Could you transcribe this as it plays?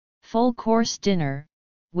Full-course dinner,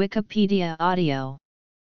 Wikipedia audio.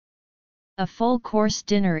 A full-course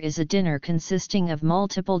dinner is a dinner consisting of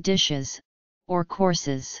multiple dishes, or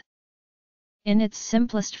courses. In its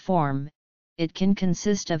simplest form, it can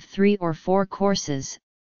consist of 3 or 4 courses,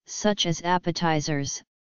 such as appetizers,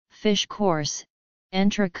 fish course,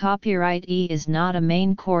 entree. Copyright E is not a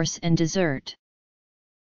main course, and dessert.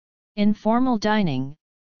 In formal dining,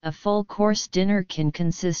 a full-course dinner can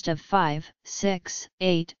consist of 5, 6,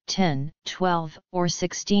 8, 10, 12, or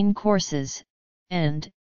 16 courses, and,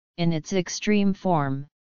 in its extreme form,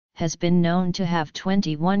 has been known to have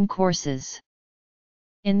 21 courses.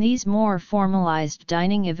 In these more formalized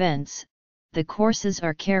dining events, the courses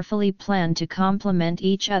are carefully planned to complement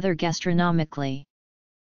each other gastronomically.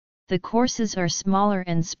 The courses are smaller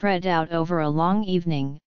and spread out over a long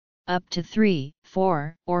evening, up to 3,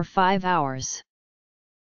 4, or 5 hours.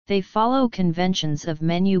 They follow conventions of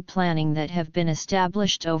menu planning that have been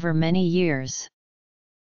established over many years.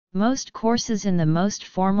 Most courses in the most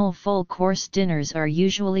formal full-course dinners are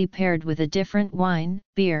usually paired with a different wine,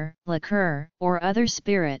 beer, liqueur, or other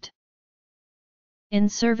spirit. In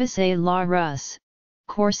service à la Russe,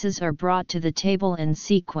 courses are brought to the table in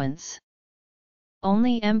sequence.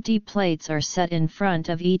 Only empty plates are set in front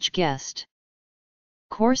of each guest.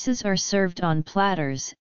 Courses are served on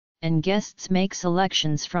platters, and guests make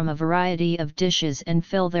selections from a variety of dishes and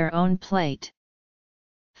fill their own plate.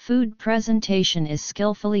 Food presentation is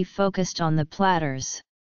skillfully focused on the platters.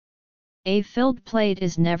 A filled plate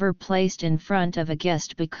is never placed in front of a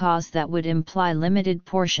guest because that would imply limited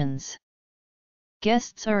portions.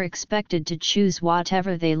 Guests are expected to choose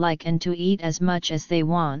whatever they like and to eat as much as they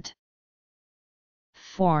want.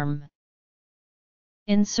 Form.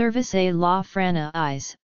 In service à la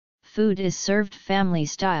Française, food is served family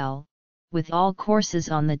style, with all courses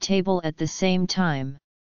on the table at the same time.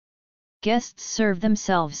 Guests serve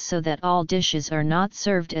themselves so that all dishes are not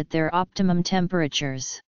served at their optimum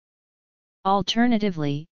temperatures.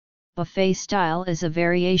 Alternatively, buffet style is a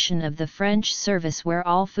variation of the French service where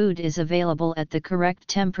all food is available at the correct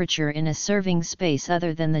temperature in a serving space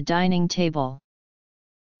other than the dining table.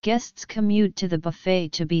 Guests commute to the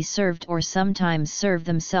buffet to be served or sometimes serve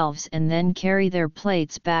themselves and then carry their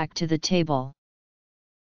plates back to the table.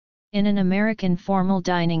 In an American formal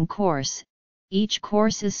dining course, each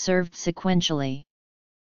course is served sequentially.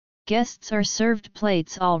 Guests are served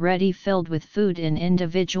plates already filled with food in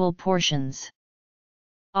individual portions.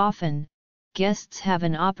 Often, guests have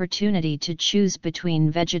an opportunity to choose between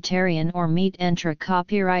vegetarian or meat entree.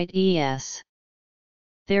 Copyright ES.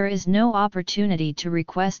 There is no opportunity to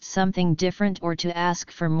request something different or to ask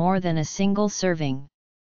for more than a single serving.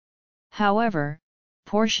 However,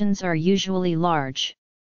 portions are usually large.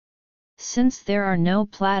 Since there are no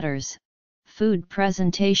platters, food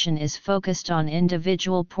presentation is focused on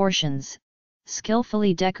individual portions,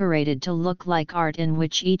 skillfully decorated to look like art in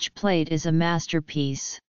which each plate is a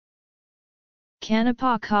masterpiece.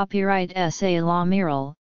 Canapé. Copyright S. à la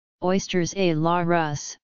Miral, oysters à la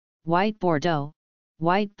Russe, white Bordeaux,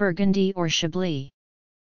 white Burgundy or Chablis.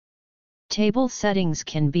 Table settings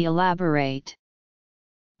can be elaborate.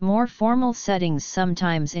 More formal settings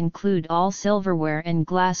sometimes include all silverware and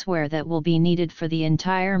glassware that will be needed for the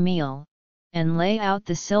entire meal, and lay out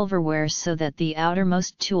the silverware so that the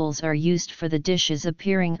outermost tools are used for the dishes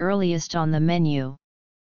appearing earliest on the menu.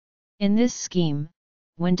 In this scheme,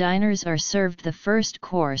 when diners are served the first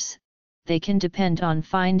course, they can depend on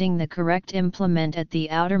finding the correct implement at the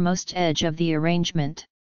outermost edge of the arrangement.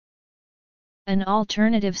 An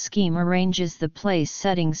alternative scheme arranges the place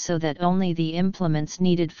settings so that only the implements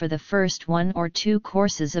needed for the first 1 or 2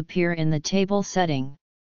 courses appear in the table setting.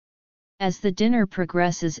 As the dinner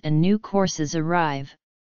progresses and new courses arrive,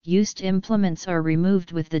 used implements are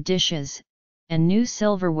removed with the dishes, and new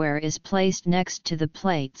silverware is placed next to the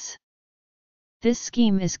plates. This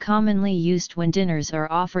scheme is commonly used when dinners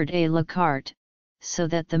are offered à la carte, so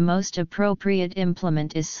that the most appropriate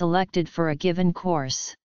implement is selected for a given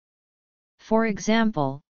course. For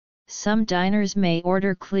example, some diners may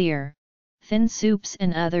order clear, thin soups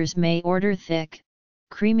and others may order thick,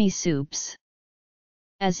 creamy soups.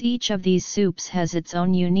 As each of these soups has its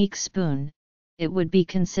own unique spoon, it would be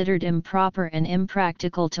considered improper and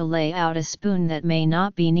impractical to lay out a spoon that may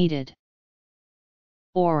not be needed.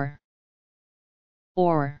 Or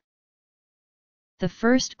the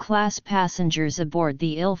first-class passengers aboard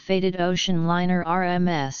the ill-fated ocean liner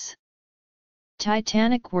RMS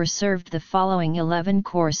Titanic were served the following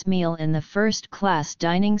 11-course meal in the first-class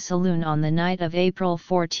dining saloon on the night of April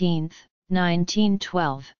 14,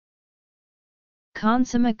 1912.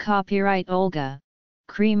 Consommé. Copyright Olga,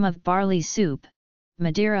 cream of barley soup,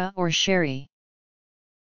 Madeira or sherry.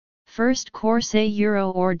 First course a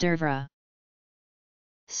Euro hors d'oeuvre.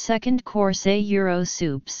 Second course a Euro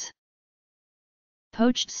soups.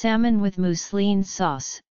 Poached salmon with mousseline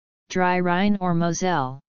sauce, dry Rhine or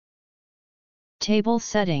Moselle. Table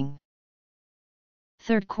setting.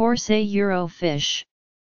 Third course a Euro fish.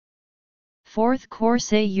 Fourth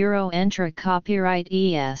course a Euro entrée copyright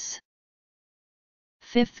ES.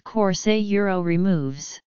 Fifth course a Euro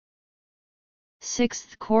removes.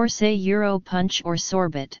 Sixth course a Euro punch or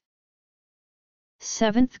sorbet.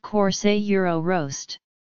 Seventh course a Euro roast.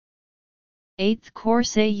 Eighth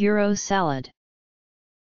course a Euro salad.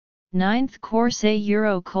 Ninth course a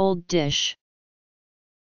Euro cold dish.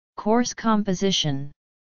 Course composition.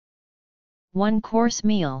 1 course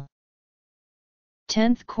meal.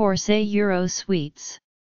 10th course a Euro sweets.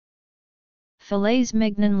 Filets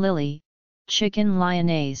mignon lily, chicken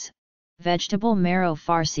lyonnaise, vegetable marrow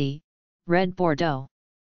farci, red Bordeaux.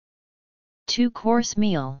 2 course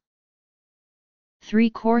meal. 3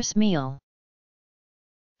 course meal.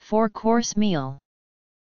 4 course meal.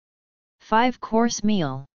 5 course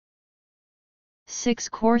meal. 6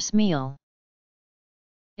 course meal.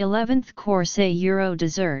 11th course a Euro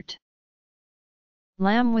dessert.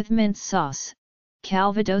 Lamb with mint sauce,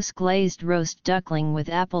 Calvados glazed roast duckling with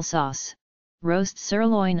applesauce, roast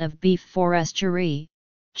sirloin of beef forestieri,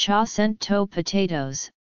 chassento potatoes,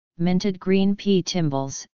 minted green pea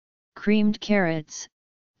timbales, creamed carrots,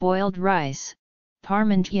 boiled rice,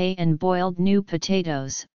 parmentier and boiled new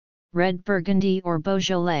potatoes, red Burgundy or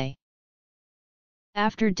Beaujolais.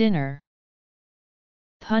 After dinner.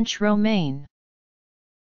 Punch romaine.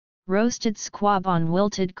 Roasted squab on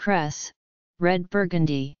wilted cress, red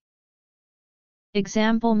Burgundy.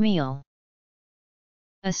 Example meal.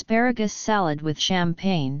 Asparagus salad with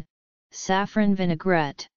champagne, saffron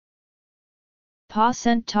vinaigrette.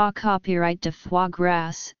 Pas-cent copyright de foie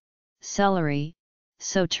gras, celery,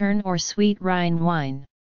 sauterne or sweet Rhine wine.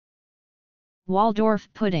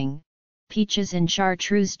 Waldorf pudding, peaches and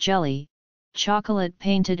chartreuse jelly, chocolate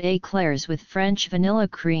painted éclairs with French vanilla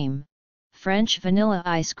cream, French vanilla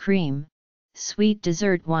ice cream, sweet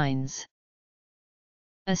dessert wines.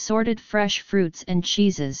 Assorted fresh fruits and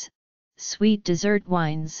cheeses, sweet dessert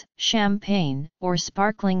wines, champagne or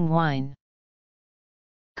sparkling wine.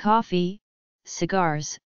 Coffee,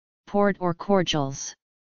 cigars, port or cordials.